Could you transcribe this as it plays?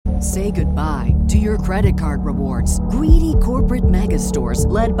Say goodbye to your credit card rewards. Greedy corporate mega stores,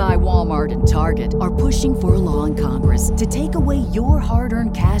 led by Walmart and Target, are pushing for a law in Congress to take away your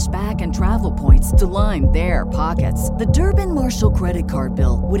hard-earned cash back and travel points to line their pockets. The Durbin-Marshall credit card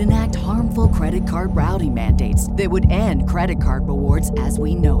bill would enact harmful credit card routing mandates that would end credit card rewards as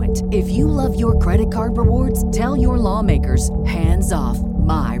we know it. If you love your credit card rewards, tell your lawmakers, hands off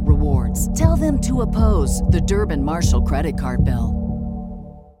my rewards. Tell them to oppose the Durbin-Marshall credit card bill.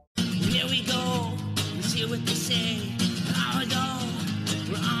 Here we go, let's hear what they say. Power go,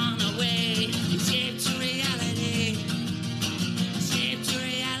 we're on our way. Escape to reality. Escape to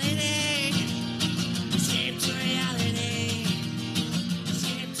reality. Escape to reality.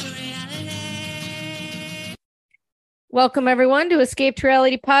 Escape to reality. Welcome, everyone, to Escape to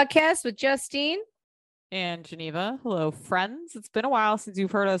Reality podcast with Justine and Geneva. Hello, friends. It's been a while since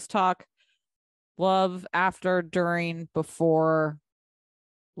you've heard us talk love after, during, before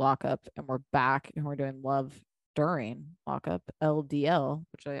Lockup, and we're back and we're doing love during Lockup, LDL,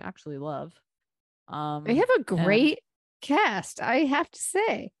 which I actually love. They have a great cast, I have to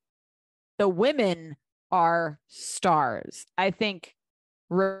say. The women are stars. I think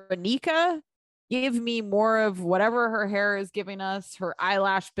Renika give me more of whatever her hair is giving us, her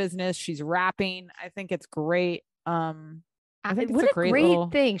eyelash business. She's rapping. I think it's great. I think what it's a great little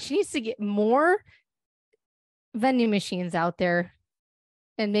thing. She needs to get more vending machines out there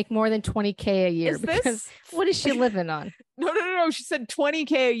and make more than 20K a year. Because what is she living on? No. She said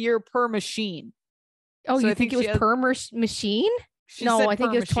 20K a year per machine. Oh, So you I think it was per machine? No, I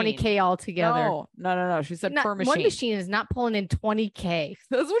think it was 20K altogether. No. She said per machine. One machine is not pulling in 20K.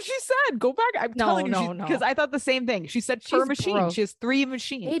 That's what she said. Go back. I'm telling you, no. Because I thought the same thing. She said per machine. Broke. She has 3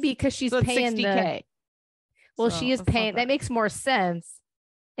 machines. Maybe because she's so paying 60K. she is paying. That makes more sense.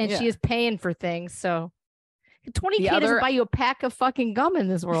 And she is paying for things. So 20K doesn't buy you a pack of fucking gum in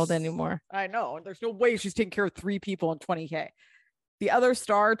this world anymore. I know. There's no way she's taking care of 3 people in 20K. The other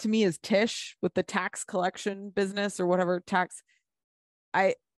star to me is Tish with the tax collection business or whatever tax.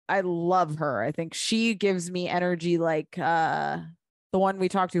 I love her. I think she gives me energy like the one we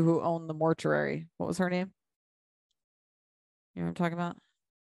talked to who owned the mortuary. What was her name? You know what I'm talking about?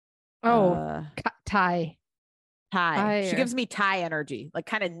 Oh, Ty. She gives me Ty energy, like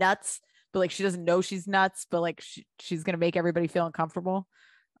kind of nuts, but like she doesn't know she's nuts, but like she's gonna make everybody feel uncomfortable.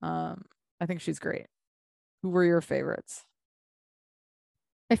 I think she's great. Who were your favorites?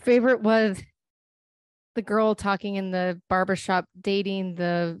 My favorite was the girl talking in the barbershop dating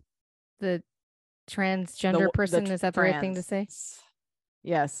the transgender person. Is that the right thing to say?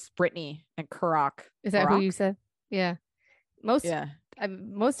 Yes, Brittany and Karak. Is that who you said? Yeah. Most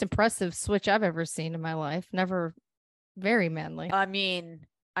impressive switch I've ever seen in my life. Never very manly. I mean,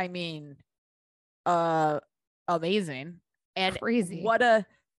 amazing and crazy. What a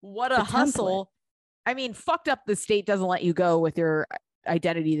hustle. I mean, fucked up. The state doesn't let you go with your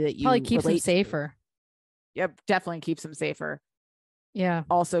identity that you probably keeps them safer. Yep, definitely keeps them safer. Yeah.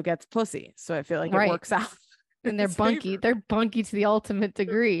 Also gets pussy, so I feel like it works out. And they're bunky. They're bunky to the ultimate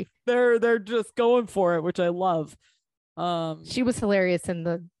degree. They're just going for it, which I love. She was hilarious in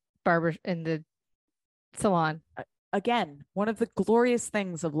the salon. Again, one of the glorious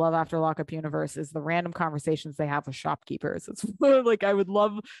things of Love After Lockup universe is the random conversations they have with shopkeepers. It's like I would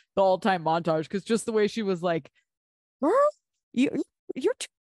love the all-time montage because just the way she was like, you're too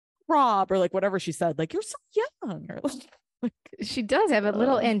Rob, or like whatever she said, like you're so young, or like she does have a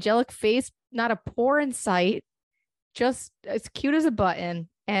little angelic face, not a pore in sight, just as cute as a button,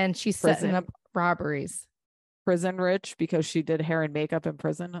 and she's setting up robberies. Prison rich because she did hair and makeup in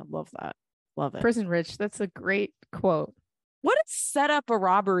prison. I love that. Love it. Prison rich. That's a great quote. What does set up a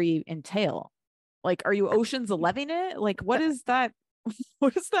robbery entail? Like, are you Ocean's 11 it? Like, what is that?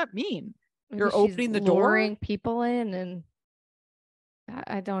 What does that mean? Maybe you're opening the door, luring people in, and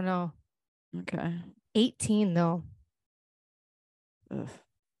I don't know. Okay. 18 though. Ugh.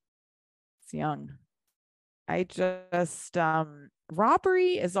 It's young. I just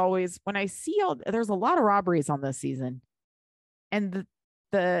robbery is always when I see there's a lot of robberies on this season, and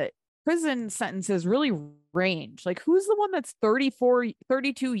the prison sentences really range. Like, who's the one that's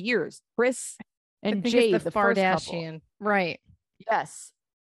 32 years? Chris and Jay, the Kardashian, right? Yes.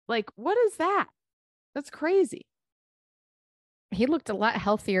 Like, what is that? That's crazy. He looked a lot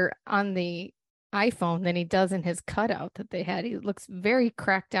healthier on the iPhone than he does in his cutout that they had. He looks very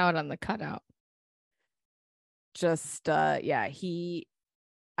cracked out on the cutout. Just there's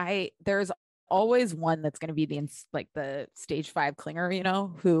always one that's going to be the stage 5 clinger, you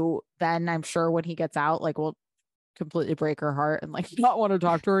know, who then I'm sure when he gets out, like, will completely break her heart and like not want to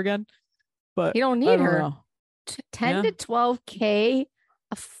talk to her again. But you don't need her. 10 to 12K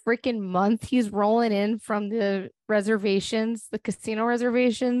a freaking month he's rolling in from the reservations, the casino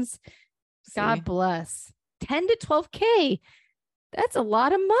reservations. God bless. 10 to 12K. That's a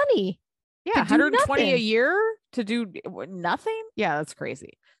lot of money. Yeah, 120 a year to do nothing. Yeah, that's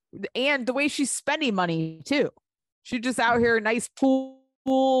crazy. And the way she's spending money too. She's just out here, nice pool,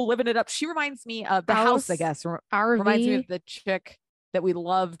 living it up. She reminds me of the house, I guess. Reminds me of the chick that we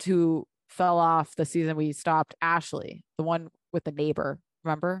loved who fell off the season we stopped, Ashley, the one with the neighbor.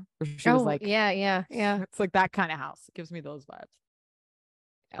 Remember? Where she was like, yeah. It's like that kind of house. It gives me those vibes.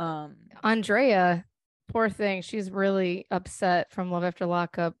 Andrea, poor thing. She's really upset from Love After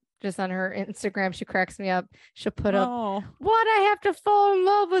Lockup. Just on her Instagram, she cracks me up. She'll put up, "What, I have to fall in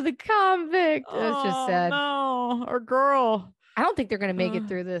love with a convict." It's just sad. No, our girl. I don't think they're gonna make it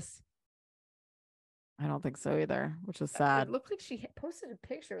through this. I don't think so either, which is sad. It looked like she posted a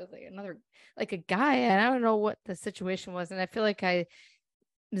picture with like a guy, and I don't know what the situation was, and I feel like I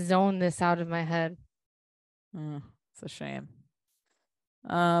zoned this out of my head. It's a shame.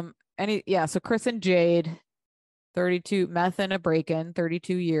 So Chris and Jade, 32, meth and a break-in,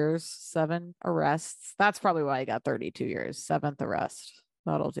 32 years, 7 arrests. That's probably why I got 32 years. 7th arrest.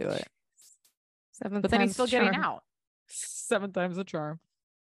 That'll do it. 7th, but then he's still getting out. 7 times the charm.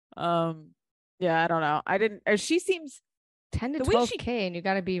 Yeah, I don't know. I didn't. She seems 10 to 12K, and you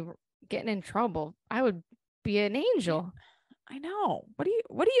got to be getting in trouble. I would be an angel. I know.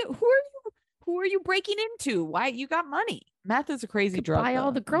 Who are you breaking into? Why? You got money. Meth is a crazy drug. Buy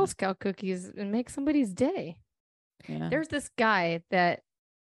all the Girl Scout cookies and make somebody's day. Yeah. There's this guy that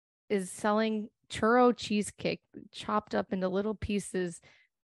is selling churro cheesecake chopped up into little pieces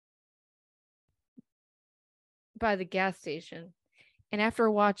by the gas station. And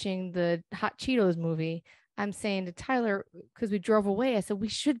after watching the Hot Cheetos movie, I'm saying to Tyler, because we drove away, I said, we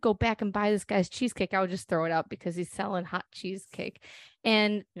should go back and buy this guy's cheesecake. I would just throw it out because he's selling hot cheesecake.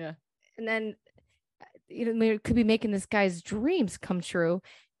 And then, it could be making this guy's dreams come true.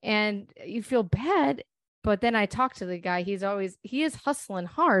 And you feel bad. But then I talked to the guy. He is hustling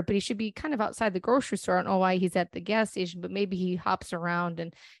hard, but he should be kind of outside the grocery store. I don't know why he's at the gas station, but maybe he hops around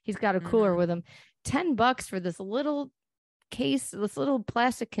and he's got a cooler with him. $10 for this little case, this little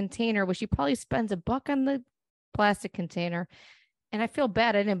plastic container, which he probably spends $1 on the plastic container. And I feel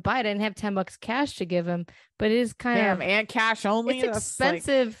bad. I didn't buy it. I didn't have $10 cash to give him, but it is kind of and cash only. It's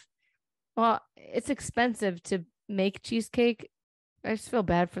expensive. Well, it's expensive to make cheesecake. I just feel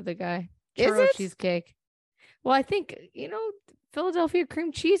bad for the guy. Churro cheesecake. Well, I think, Philadelphia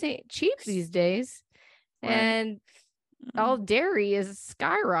cream cheese ain't cheap these days. Right. And all dairy is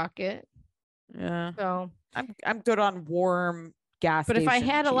skyrocket. Yeah. So I'm good on warm gas. But if I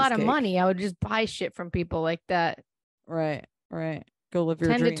had a lot of money, I would just buy shit from people like that. Right. Go live your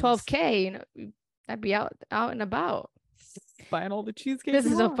 10 dreams. to 12K, I'd be out and about. Buying all the cheesecake. This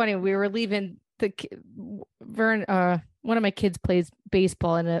is so funny. We were leaving one of my kids plays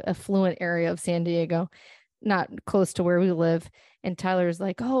baseball in an affluent area of San Diego, not close to where we live. And Tyler's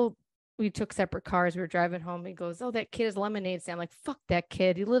like, "Oh, we took separate cars. We were driving home." He goes, "Oh, that kid is lemonade stand." I'm like, "Fuck that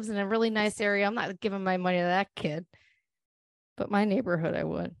kid. He lives in a really nice area. I'm not giving my money to that kid." But my neighborhood, I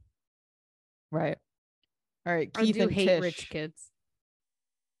would. Right. All right. Keith and hate Tish. Rich kids.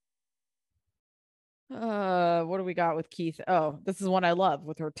 What do we got with Keith? Oh, this is one I love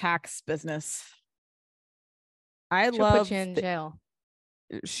with her tax business. She'll put you in jail.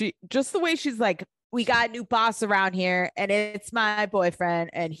 She just the way she's like, "We got a new boss around here, and it's my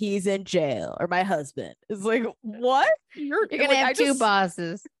boyfriend, and he's in jail, or my husband." It's like, what? You're gonna have two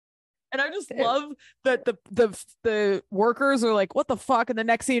bosses. And I just love that the workers are like, "What the fuck?" And the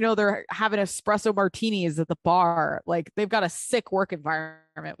next thing you know, they're having espresso martinis at the bar. Like they've got a sick work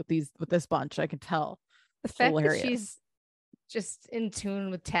environment with this bunch. I can tell. The fact that she's just in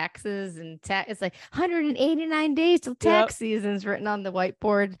tune with taxes and it's like 189 days till tax season's written on the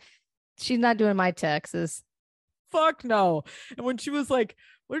whiteboard. She's not doing my taxes. Fuck no. And when she was like,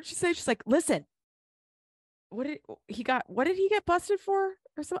 what did she say? She's like, "Listen, what did he get busted for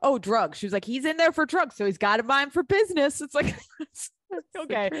or something? Oh, drugs." She was like, "He's in there for drugs, so he's got to buy him for business." It's like,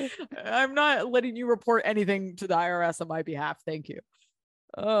 okay, I'm not letting you report anything to the IRS on my behalf. Thank you.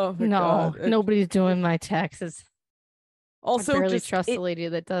 Oh my God. Nobody's doing my taxes. Also, I barely trust the lady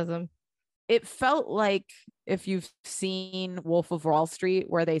that does them. It felt like if you've seen Wolf of Wall Street,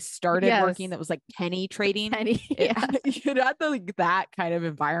 where they started working, that was like penny trading. It had like that kind of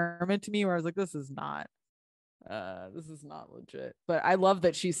environment to me, where I was like, this is not legit. But I love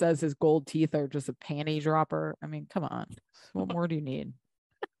that she says his gold teeth are just a panty dropper. I mean, come on, what more do you need?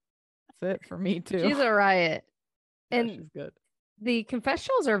 That's it for me too. She's a riot, and she's good. The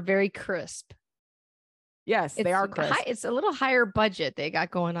confessionals are very crisp. Yes, they are crisp. It's a little higher budget they got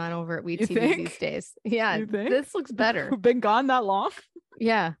going on over at You WeTV these think? days. Yeah, You think? this looks better. We've been gone that long.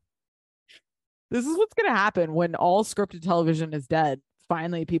 Yeah. This is what's gonna happen when all scripted television is dead.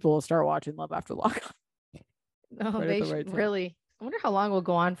 Finally, people will start watching Love After Lockup. No, Right at they the should right time. really. I wonder how long we'll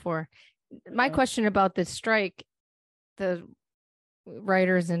go on for. My Yeah. question about this strike, the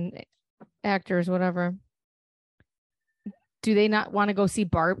writers and actors, whatever, do they not want to go see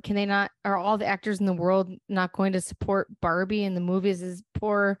Barb? Can they not? Are all the actors in the world not going to support Barbie in the movies? Is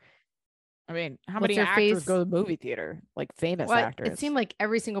poor. I mean, how What's many her actors face? go to the movie theater? Like famous Well, actors. it seemed like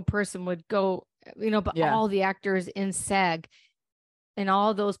every single person would go, but Yeah. all the actors in SAG and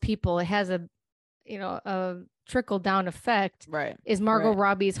all those people, it has a trickle down effect. right. Is Margot Right.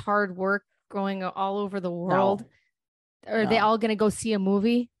 Robbie's hard work going all over the world? No. Are they No. all going to go see a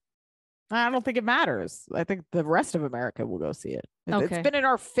movie? I don't think it matters. I think the rest of America will go see it. Okay. It's been in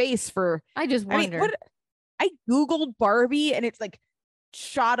our face for. I just I mean, wonder. I googled Barbie and it's like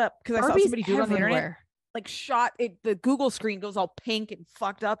shot up because I saw Barbie's somebody do it on the internet. everywhere. Like shot it. The Google screen goes all pink and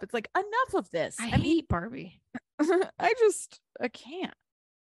fucked up. It's like enough of this. I mean, hate Barbie. I can't.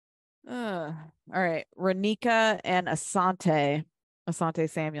 All right, Renika and Asante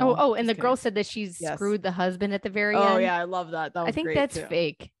Samuel. Oh, and the Just girl kidding. said that she's Yes. screwed the husband at the very end. Oh yeah, I love that. That was I think great, that's too.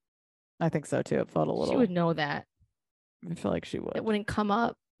 fake. I think so too. It felt a She little. would know that. I feel like she would. It wouldn't come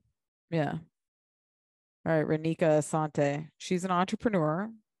up. Yeah. All right, Renika Asante. She's an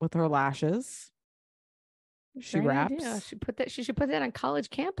entrepreneur with her lashes. She Great raps. idea. She should put that on college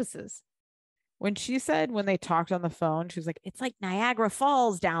campuses. When she said when they talked on the phone, she was like, "It's like Niagara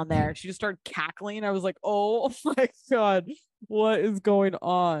Falls down there." And she just started cackling. I was like, "Oh my God, what is going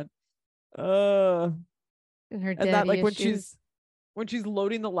on?" And her And that like issues. when she's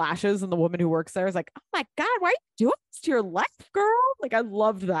loading the lashes and the woman who works there is like, "Oh my God, why are you doing this to your life, girl?" Like I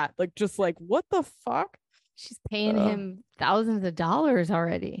loved that. Like just like what the fuck? She's paying him thousands of dollars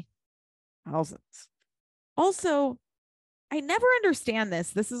already. Thousands. Also, I never understand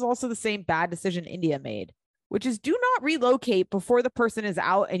this. This is also the same bad decision India made, which is do not relocate before the person is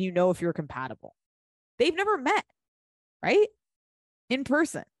out and you know if you're compatible. They've never met, right? In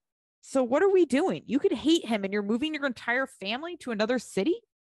person. So what are we doing? You could hate him and you're moving your entire family to another city?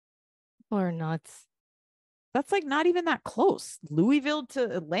 People are nuts. That's like not even that close. Louisville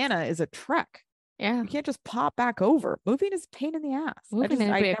to Atlanta is a trek. Yeah. You can't just pop back over. Moving is a pain in the ass. Moving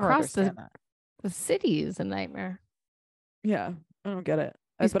I never across understand that. the city is a nightmare. Yeah, I don't get it.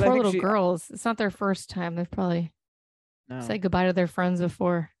 These But I poor think little girls. It's not their first time. They've probably No. said goodbye to their friends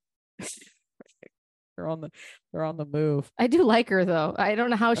before. They're on the move. I do like her though. I don't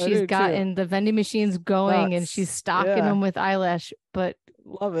know how do she's too. gotten the vending machines going and she's Nuts. stocking Yeah. them with eyelash, but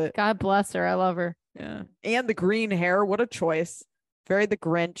Love it. God bless her. I love her. Yeah. And the green hair. What a choice. Very the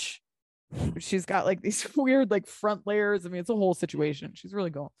Grinch. She's got like these weird like front layers. I mean, it's a whole situation. She's really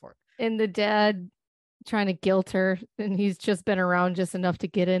going for it. And the dad trying to guilt her, and he's just been around just enough to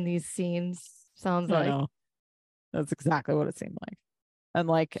get in these scenes. Sounds I like know. That's exactly what it seemed like. And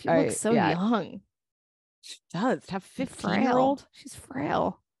like she looks so young. She does. To have Frail. 15-year-old. She's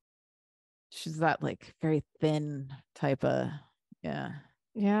frail. She's that like very thin type of yeah.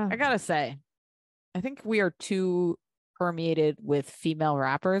 Yeah. I gotta say, I think we are too permeated with female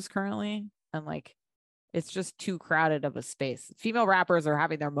rappers currently, and like it's just too crowded of a space. Female rappers are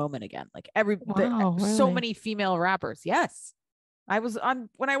having their moment again. Like Wow, so really? many female rappers. Yes, I was on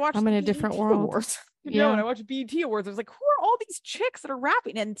when I watched. I'm in the a different BET world. Awards. Yeah. When I watched BET Awards, I was like, who are all these chicks that are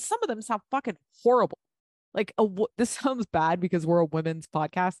rapping? And some of them sound fucking horrible. Like this sounds bad because we're a women's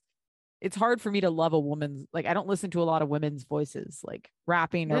podcast. It's hard for me to love a woman's, like I don't listen to a lot of women's voices, like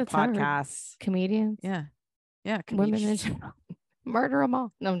rapping or That's hard. podcasts. Comedians. Yeah. Yeah. Women in comedians. general. Murder them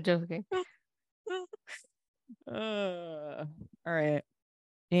all. No, I'm joking. All right.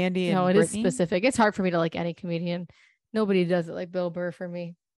 Andy and No, it is Brittany? specific. It's hard for me to like any comedian. Nobody does it like Bill Burr for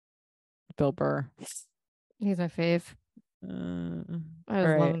me. Bill Burr. He's my fave. I All just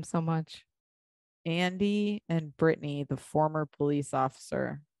love right. him so much. Andy and Brittany, the former police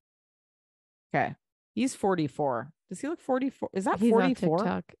officer. Okay. He's 44. Does he look 44? Is that He's on 44?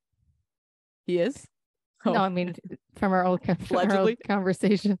 TikTok. He is? No, Oh. I mean from our old Allegedly.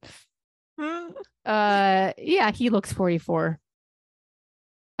 conversation. Yeah, he looks 44.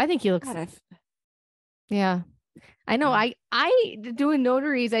 I think he looks. God, Yeah, I know. Yeah. I doing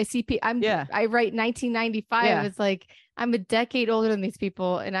notaries. I see. Yeah. I write 1995. Yeah. It's like I'm a decade older than these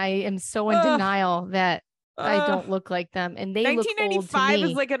people, and I am so in Ugh. denial that I don't look like them, and they look old to 1995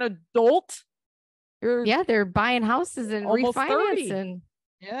 me. is like an adult. You're, Yeah, they're buying houses and Almost 30. refinancing.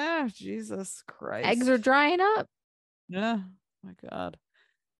 Yeah. Jesus Christ. Eggs are drying up. Yeah. Oh my God.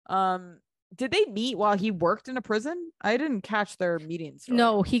 did they meet while he worked in a prison? I didn't catch their meeting story.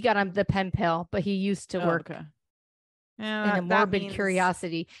 No, he got on the pen pal, but he used to work Okay. in Yeah, a morbid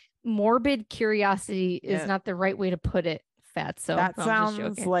curiosity. Morbid curiosity is Yeah. not the right way to put it, Fatso. That No, I'm just sounds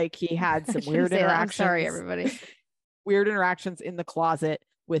joking. like he had I some shouldn't weird say that. I'm interactions. sorry, everybody. Weird interactions in the closet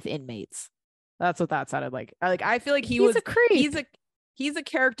with inmates. That's what that sounded like. I feel like He's a creep. He's a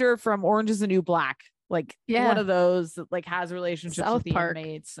character from Orange is the New Black. Like Yeah. one of those that like has relationships South with the Park.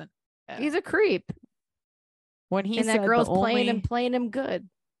 inmates. And He's a creep. when he And said that girl's the only... playing him good.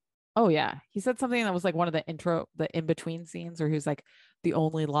 Oh yeah. He said something that was like one of the in-between scenes where he was like, the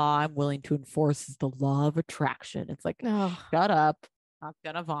only law I'm willing to enforce is the law of attraction. It's like, Oh, shut up. I'm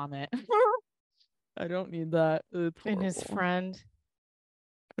gonna vomit. I don't need that. It's and his horrible. friend.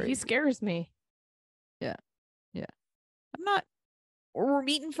 He Crazy. scares me. Yeah. I'm not... We're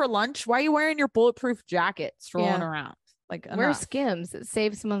meeting for lunch. Why are you wearing your bulletproof jacket strolling around? Like, Wear enough. Skims. It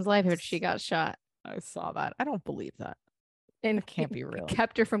saved someone's life if she got shot. I saw that. I don't believe that. And That can't be real.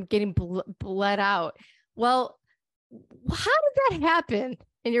 Kept her from getting bled out. Well, how did that happen?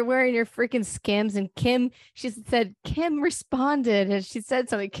 And you're wearing your freaking Skims. And Kim responded, and she said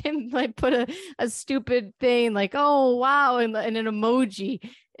something. Kim like put a stupid thing like, oh wow, and an emoji.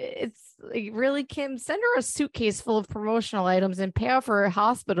 It's like, really, Kim, send her a suitcase full of promotional items and pay off her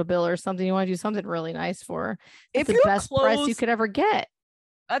hospital bill or something. You want to do something really nice for her. It's the best press you could ever get.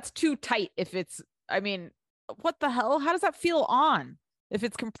 That's too tight. If it's, I mean, what the hell? How does that feel on? If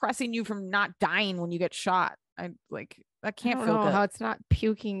it's compressing you from not dying when you get shot, that can't I don't feel know good. how it's not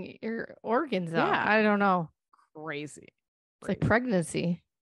puking your organs out. Yeah. I don't know. Crazy. It's like pregnancy.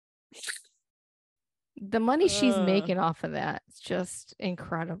 The money she's making off of that, it's just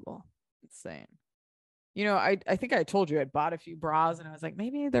incredible. Insane. You know, I think I told you I bought a few bras and I was like,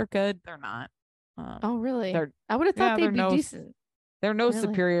 maybe they're good. They're not. Oh, really? they're- I would have thought yeah, they'd be decent. They're no Really?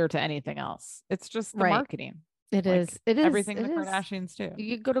 superior to anything else. It's just the Right. marketing. It Like, is. It is. Everything It the is. Kardashians do.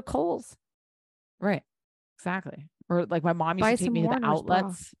 You could go to Kohl's. Right. Exactly. Or like my mom used Buy to take some me to the Warner's bra.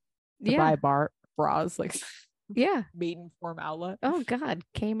 outlets to Yeah. buy bras, like Yeah. maiden form outlet. Oh God,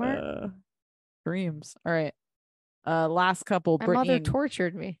 Kmart. Dreams. All right. Last couple. My Brittany mother and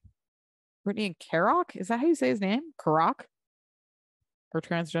tortured me. Karok. Is that how you say his name? Karok? Her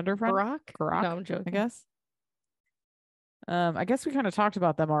transgender friend? Barack? Karok, No, I'm joking. I guess. I guess we kind of talked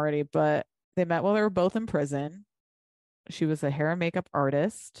about them already, but they met while they were both in prison. She was a hair and makeup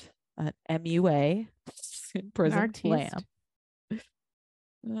artist at MUA in prison. artiste.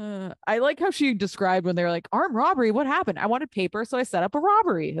 I like how she described when they were like, armed robbery, what happened? I wanted paper, so I set up a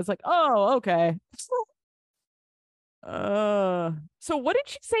robbery. It's like, oh, okay. So what did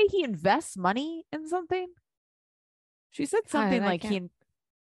she say? He invests money in something? She said something like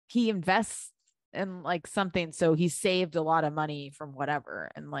he invests in like something, so he saved a lot of money from whatever.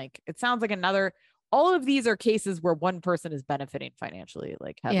 And like it sounds like all of these are cases where one person is benefiting financially,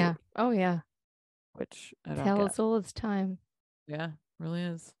 like heavily. Yeah. Oh yeah. Which I don't Tell get. us all it's time. Yeah, really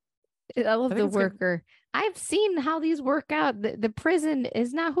is. I love I think the it's good. worker. I've seen how these work out. The prison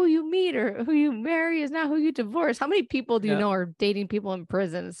is not who you meet or who you marry is not who you divorce. How many people do you know are dating people in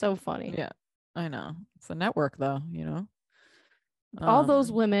prison? It's so funny. Yeah, I know. It's a network though, you know. All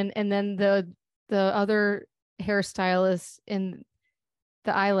those women and then the other hairstylists in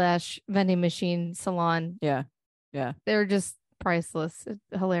the eyelash vending machine salon. Yeah. They're just priceless. It's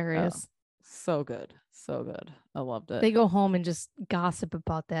hilarious. So good. So good. I loved it. They go home and just gossip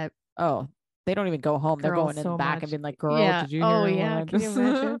about that. Oh, they don't even go home. They're girl going in so the back much. and being like, girl, Yeah. did you hear Oh what yeah. I Can you just-"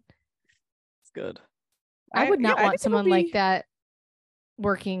 imagine? It's good. I would not I want think it'll someone like be- that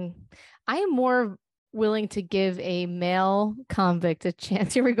working. I am more willing to give a male convict a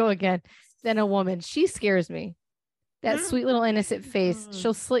chance. Here we go again. Than a woman. She scares me. That sweet little innocent face.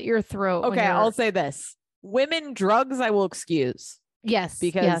 She'll slit your throat. when Okay, you're- I'll say this. Women, drugs, I will excuse yes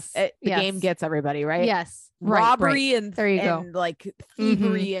because yes, the game yes, gets everybody, right? yes. Right, Robbery right. and There you go. and like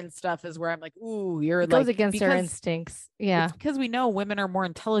thievery and stuff is where I'm like, ooh, you're It like goes against our because instincts. Yeah. it's because we know women are more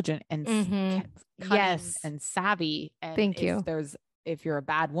intelligent and Mhm. cunning Yes. and savvy. And Thank you. If you're a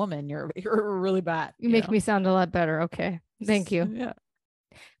bad woman, you're really bad. You make me sound a lot better. Okay. Thank you. Yeah,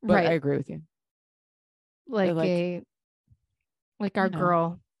 but Right. I agree with you. like our you know.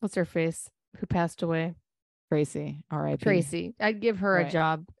 girl, what's her face, who passed away? Tracy, R.I.P. Tracy. I'd give her a Right.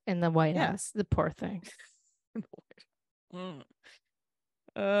 job in the White Yeah. House. The poor thing.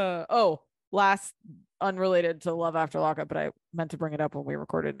 Last unrelated to Love After Lockup, but I meant to bring it up when we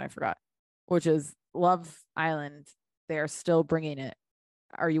recorded and I forgot, which is Love Island. They are still bringing it.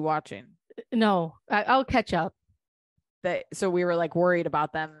 Are you watching? No, I'll catch up. So we were like worried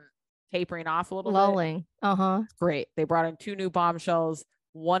about them tapering off a little bit. Lulling. Uh-huh. Great. They brought in 2 new bombshells.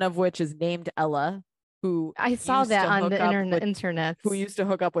 one of which is named Ella, who I saw used that to on hook the up internet. who used to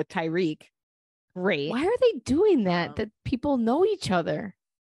hook up with Tyreek. Great. Why are they doing that? Um, That people know each other.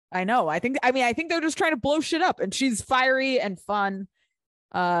 I know. I think they're just trying to blow shit up, and she's fiery and fun.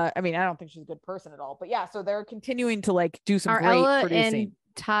 I don't think she's a good person at all, but yeah, so they're continuing to like do some Are great Ella producing. and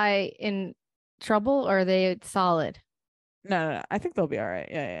Ty in trouble, or are they solid? No. I think they'll be all right.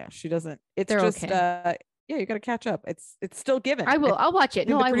 Yeah. She doesn't. It's They're just okay. yeah, you got to catch up. It's still given. I will. I'll watch it. think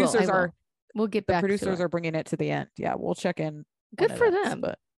No, the I will. producers are We'll get the back producers to it. are bringing it to the end. Yeah, we'll check in. Good when for it ends, them.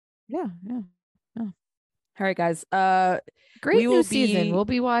 but yeah. All right, guys. Great we will new season. be- We'll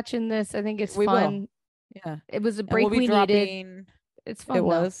be watching this. I think it's We will. fun. Yeah, It was a and we'll break be we needed. dropping. It's fun. It though.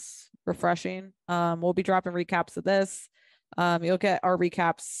 was refreshing. We'll be dropping recaps of this. You'll get our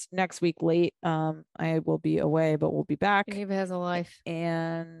recaps next week late. I will be away, but we'll be back. Geneva has a life.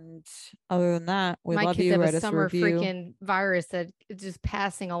 And other than that, we My love kids you. have Write a us a summer review. freaking virus that is just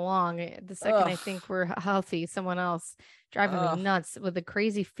passing along. The second I Ugh. think we're healthy, someone else driving Ugh. me nuts with the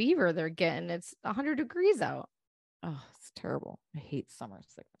crazy fever they're getting. It's 100 degrees out. Oh, it's terrible. I hate summer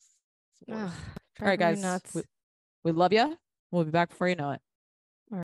sickness. It's the Ugh, worst. All right, driving me guys. nuts. We love you. We'll be back before you know it.